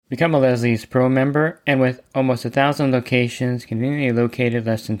Become a Leslie's Pro member, and with almost 1,000 locations conveniently located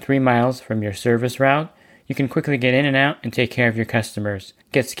less than 3 miles from your service route, you can quickly get in and out and take care of your customers.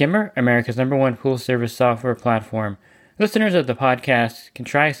 Get Skimmer, America's #1 pool service software platform. Listeners of the podcast can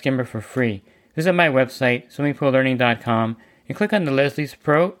try Skimmer for free. Visit my website, swimmingpoollearning.com, and click on the Leslie's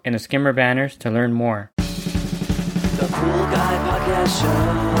Pro and the Skimmer banners to learn more. The Pool Guy Podcast Show.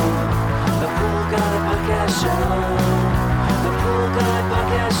 The Pool Guy Podcast Show. The Pool Guy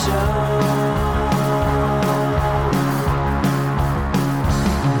Podcast Show.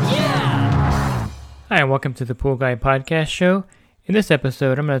 Yeah! Hi, and welcome to the Pool Guy Podcast Show. In this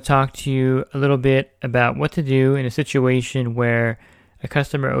episode, I'm going to talk to you a little bit about what to do in a situation where a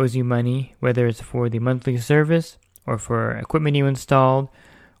customer owes you money, whether it's for the monthly service or for equipment you installed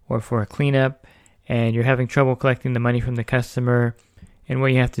or for a cleanup, and you're having trouble collecting the money from the customer, and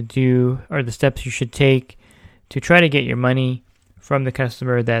what you have to do or the steps you should take to try to get your money from the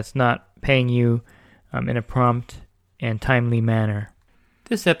customer that's not paying you in a prompt and timely manner.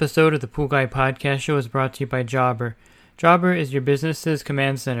 This episode of the Pool Guy Podcast Show is brought to you by Jobber. Jobber is your business's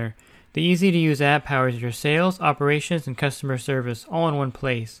command center. The easy-to-use app powers your sales, operations, and customer service all in one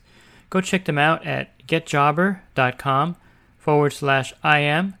place. Go check them out at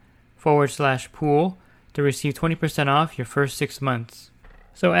getjobber.com/IM/pool to receive 20% off your first 6 months.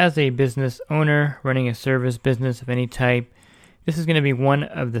 So as a business owner running a service business of any type, this is going to be one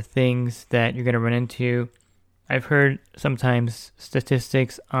of the things that you're going to run into. I've heard sometimes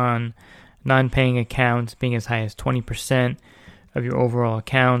statistics on non-paying accounts being as high as 20% of your overall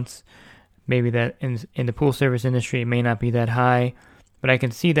accounts. Maybe that in the pool service industry, it may not be that high, but I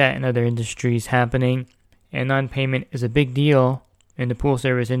can see that in other industries happening. And non-payment is a big deal in the pool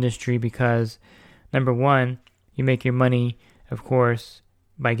service industry because, number one, you make your money, of course,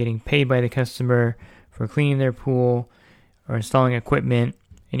 by getting paid by the customer for cleaning their pool or installing equipment,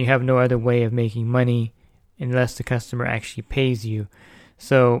 and you have no other way of making money unless the customer actually pays you.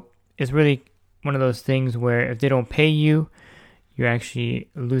 So it's really one of those things where if they don't pay you, you're actually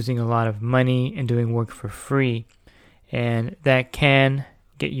losing a lot of money and doing work for free. And that can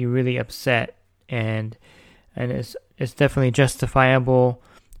get you really upset. And it's definitely justifiable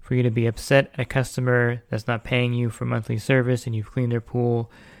for you to be upset at a customer that's not paying you for monthly service and you've cleaned their pool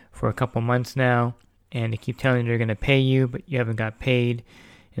for a couple months now. And they keep telling you they're going to pay you, but you haven't got paid.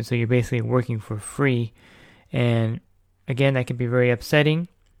 And so you're basically working for free. And again, that can be very upsetting.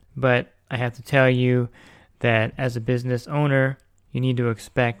 But I have to tell you that as a business owner, you need to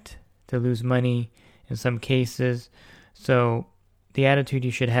expect to lose money in some cases. So the attitude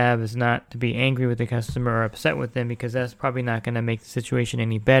you should have is not to be angry with the customer or upset with them, because that's probably not going to make the situation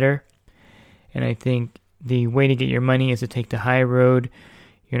any better. And I think the way to get your money is to take the high road.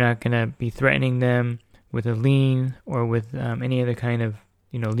 You're not going to be threatening them with a lien or with any other kind of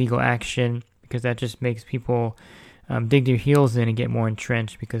legal action, because that just makes people dig their heels in and get more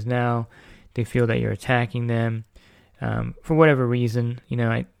entrenched, because now they feel that you're attacking them for whatever reason.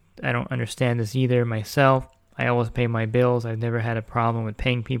 I don't understand this either myself. I always pay my bills. I've never had a problem with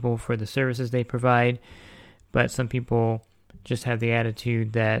paying people for the services they provide. But some people just have the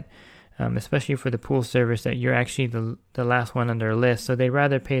attitude that, especially for the pool service, that you're actually the last one on their list. So they'd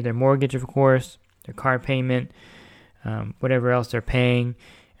rather pay their mortgage, of course, their car payment, whatever else they're paying.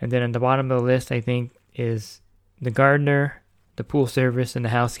 And then on the bottom of the list, I think, is the gardener, the pool service, and the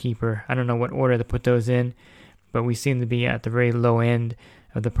housekeeper. I don't know what order to put those in, but we seem to be at the very low end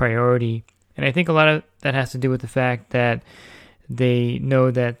of the priority. And I think a lot of that has to do with the fact that they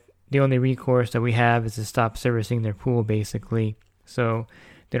know that the only recourse that we have is to stop servicing their pool, basically. So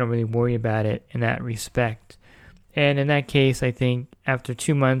they don't really worry about it in that respect. And in that case, I think after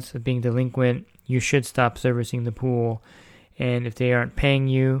 2 months of being delinquent, you should stop servicing the pool. And if they aren't paying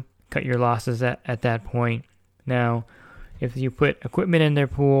you, cut your losses at that point. Now, if you put equipment in their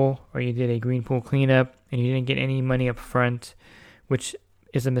pool or you did a green pool cleanup and you didn't get any money up front, which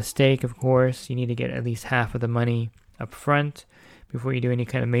is a mistake, of course, you need to get at least half of the money up front before you do any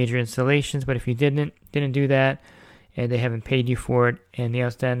kind of major installations. But if you didn't do that and they haven't paid you for it and the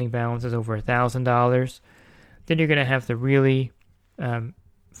outstanding balance is over $1,000, then you're going to have to really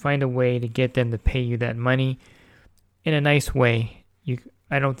find a way to get them to pay you that money in a nice way.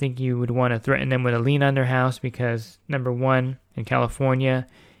 I don't think you would want to threaten them with a lien on their house because, number one, in California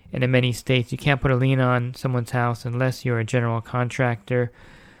and in many states, you can't put a lien on someone's house unless you're a general contractor.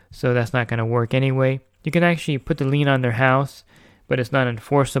 So that's not going to work anyway. You can actually put the lien on their house, but it's not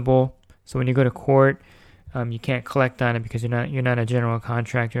enforceable. So when you go to court, you can't collect on it because you're not a general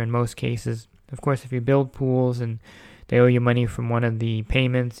contractor in most cases. Of course, if you build pools and they owe you money from one of the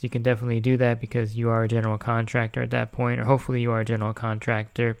payments, you can definitely do that because you are a general contractor at that point, or hopefully you are a general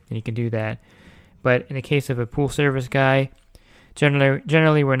contractor and you can do that. But in the case of a pool service guy,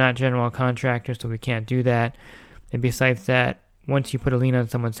 generally we're not general contractors, so we can't do that. And besides that, once you put a lien on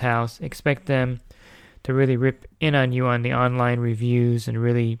someone's house, expect them to really rip in on you on the online reviews and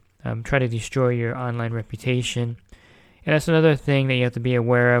really try to destroy your online reputation. And that's another thing that you have to be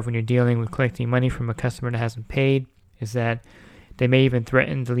aware of when you're dealing with collecting money from a customer that hasn't paid, is that they may even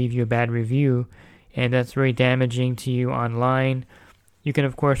threaten to leave you a bad review, and that's very damaging to you online. You can,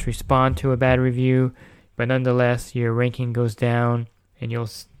 of course, respond to a bad review, but nonetheless, your ranking goes down, and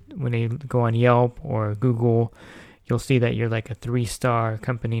when they go on Yelp or Google, you'll see that you're like a 3-star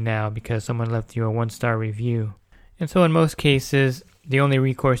company now because someone left you a 1-star review. And so in most cases, the only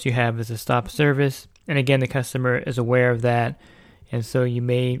recourse you have is to stop service. And again, the customer is aware of that. And so you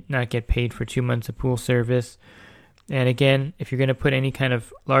may not get paid for 2 months of pool service. And again, if you're going to put any kind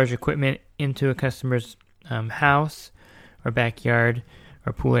of large equipment into a customer's house or backyard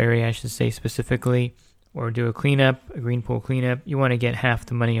or pool area, I should say specifically, or do a cleanup, a green pool cleanup, you want to get half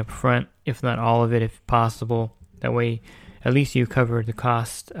the money up front, if not all of it, if possible. That way, at least you cover the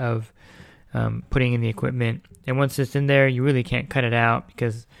cost of putting in the equipment. And once it's in there, you really can't cut it out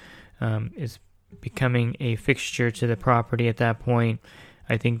because it's becoming a fixture to the property at that point.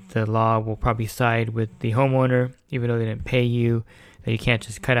 I think the law will probably side with the homeowner, even though they didn't pay you, that you can't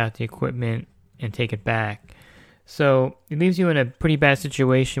just cut out the equipment and take it back. So it leaves you in a pretty bad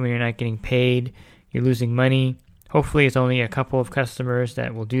situation when you're not getting paid, you're losing money. Hopefully it's only a couple of customers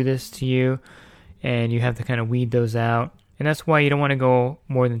that will do this to you, and you have to kind of weed those out. And that's why you don't want to go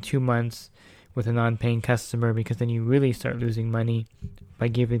more than 2 months with a non-paying customer, because then you really start losing money by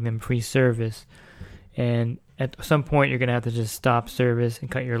giving them free service. And at some point, you're going to have to just stop service and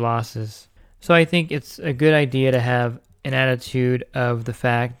cut your losses. So I think it's a good idea to have an attitude of the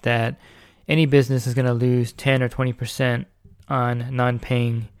fact that any business is going to lose 10 or 20% on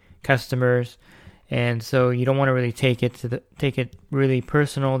non-paying customers. And so you don't want to really take it really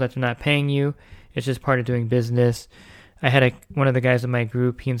personal that they're not paying you. It's just part of doing business. I had one of the guys in my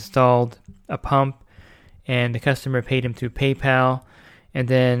group, he installed a pump, and the customer paid him through PayPal. And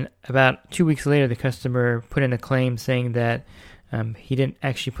then about 2 weeks later, the customer put in a claim saying that he didn't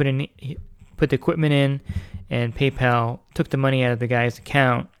actually put the equipment in, and PayPal took the money out of the guy's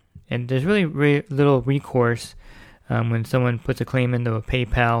account. And there's really little recourse when someone puts a claim into a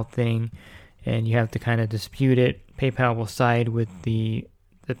PayPal thing, and you have to kind of dispute it. PayPal will side with the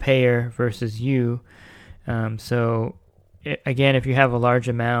payer versus you. Again, if you have a large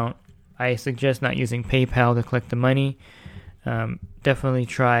amount, I suggest not using PayPal to collect the money. Definitely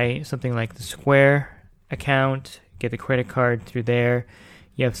try something like the Square account. Get the credit card through there.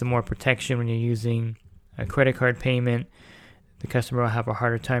 You have some more protection when you're using a credit card payment. The customer will have a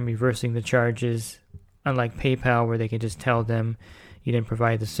harder time reversing the charges, unlike PayPal, where they can just tell them you didn't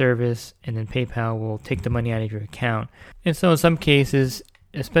provide the service, and then PayPal will take the money out of your account. And so in some cases,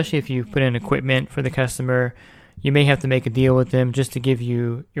 especially if you put in equipment for the customer, you may have to make a deal with them just to give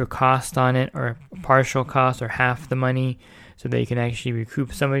you your cost on it, or partial cost, or half the money, so that you can actually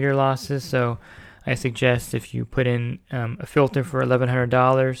recoup some of your losses. So I suggest if you put in a filter for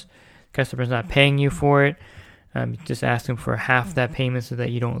 $1,100, customer's not paying you for it, just ask them for half that payment so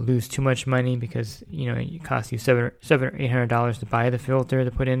that you don't lose too much money, because it costs you $700 or $800 to buy the filter to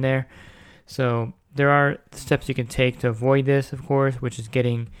put in there. So there are steps you can take to avoid this, of course, which is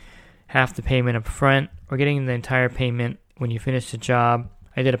getting half the payment up front, or getting the entire payment when you finish the job.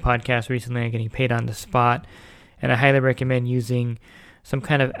 I did a podcast recently on getting paid on the spot, and I highly recommend using some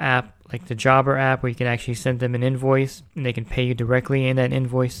kind of app like the Jobber app, where you can actually send them an invoice and they can pay you directly in that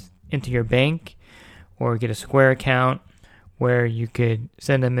invoice into your bank, or get a Square account where you could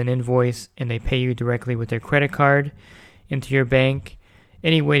send them an invoice and they pay you directly with their credit card into your bank.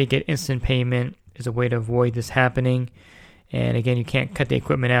 Any way to get instant payment is a way to avoid this happening. And again, you can't cut the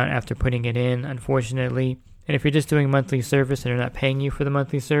equipment out after putting it in, unfortunately. And if you're just doing monthly service and they're not paying you for the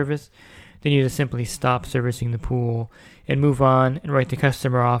monthly service, then you just simply stop servicing the pool and move on and write the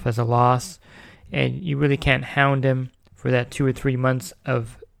customer off as a loss. And you really can't hound them for that 2 or 3 months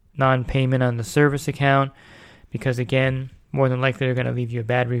of non-payment on the service account, because again, more than likely they're going to leave you a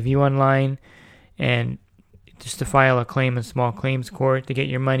bad review online. And just to file a claim in small claims court to get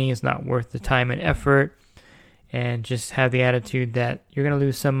your money is not worth the time and effort. And just have the attitude that you're going to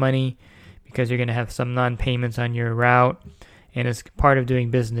lose some money because you're going to have some non-payments on your route, and it's part of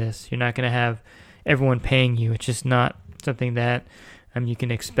doing business. You're not going to have everyone paying you. It's just not something that you can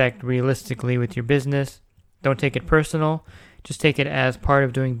expect realistically with your business. Don't take it personal. Just take it as part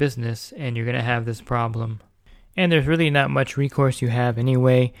of doing business, and you're going to have this problem. And there's really not much recourse you have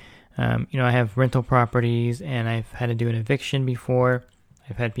anyway. I have rental properties and I've had to do an eviction before.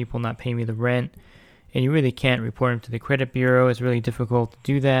 I've had people not pay me the rent, and you really can't report them to the credit bureau. It's really difficult to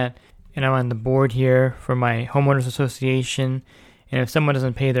do that. And I'm on the board here for my homeowners association. And if someone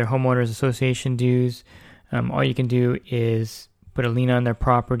doesn't pay their homeowners association dues, all you can do is put a lien on their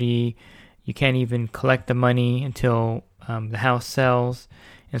property. You can't even collect the money until the house sells.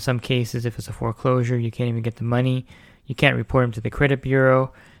 In some cases, if it's a foreclosure, you can't even get the money. You can't report them to the credit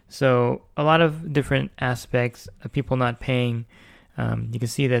bureau. So a lot of different aspects of people not paying. You can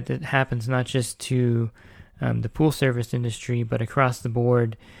see that it happens not just to the pool service industry, but across the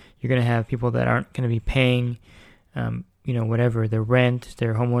board. You're going to have people that aren't going to be paying, whatever, their rent,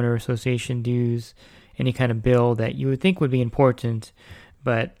 their homeowner association dues, any kind of bill that you would think would be important,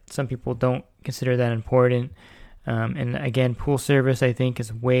 but some people don't consider that important. And again, pool service, I think,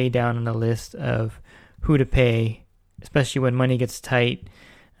 is way down on the list of who to pay, especially when money gets tight.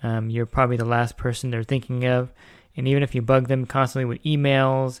 You're probably the last person they're thinking of. And even if you bug them constantly with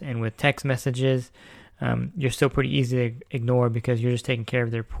emails and with text messages, you're still pretty easy to ignore because you're just taking care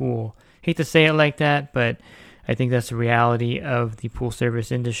of their pool. Hate to say it like that, but I think that's the reality of the pool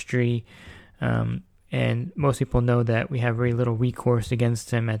service industry. And most people know that we have very little recourse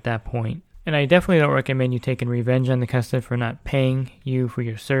against them at that point. And I definitely don't recommend you taking revenge on the customer for not paying you for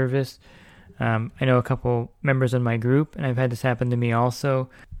your service. I know a couple members of my group, and I've had this happen to me also,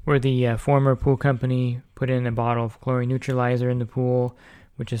 where the former pool company put in a bottle of chlorine neutralizer in the pool,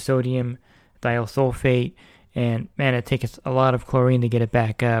 which is sodium thiosulfate, and man, it takes a lot of chlorine to get it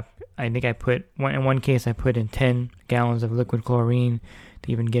back up. I think in one case I put in 10 gallons of liquid chlorine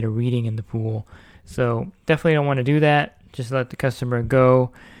to even get a reading in the pool. So definitely don't want to do that. Just let the customer go.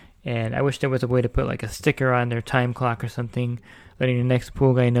 And I wish there was a way to put like a sticker on their time clock or something, letting the next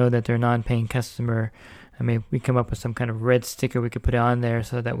pool guy know that they're a non-paying customer. I mean, we come up with some kind of red sticker we could put on there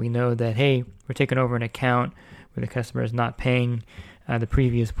so that we know that, hey, we're taking over an account where the customer is not paying the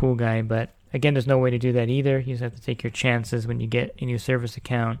previous pool guy. But again, there's no way to do that either. You just have to take your chances when you get a new service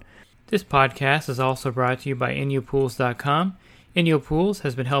account. This podcast is also brought to you by InyoPools.com. Inyo Pools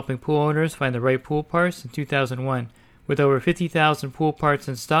has been helping pool owners find the right pool parts since 2001. With over 50,000 pool parts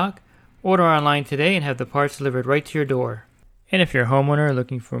in stock, order online today and have the parts delivered right to your door. And if you're a homeowner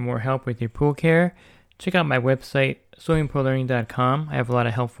looking for more help with your pool care, check out my website, swimmingpoollearning.com. I have a lot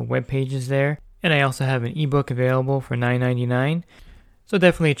of helpful web pages there. And I also have an ebook available for $9.99. So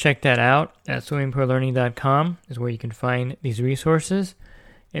definitely check that out at swimmingpoollearning.com is where you can find these resources.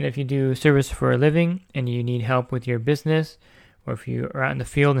 And if you do service for a living and you need help with your business, or if you are out in the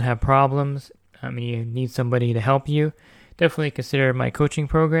field and have problems and you need somebody to help you, definitely consider my coaching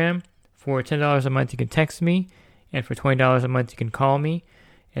program. For $10 a month, you can text me, and for $20 a month, you can call me.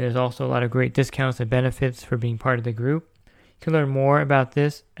 And there's also a lot of great discounts and benefits for being part of the group. You can learn more about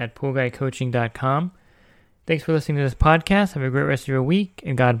this at poolguycoaching.com. Thanks for listening to this podcast. Have a great rest of your week,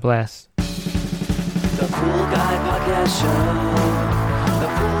 and God bless. The Pool Guy Podcast Show. The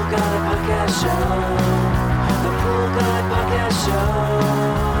Pool Guy Podcast Show. The Pool Guy Podcast Show.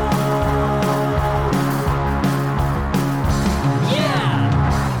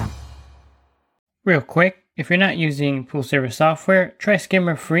 Yeah! Real quick, if you're not using pool service software, try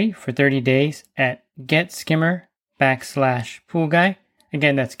Skimmer free for 30 days at getskimmer.com/poolguy.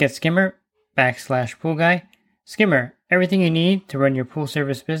 Again, that's getskimmer.com/poolguy. Skimmer, everything you need to run your pool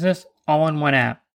service business all in one app.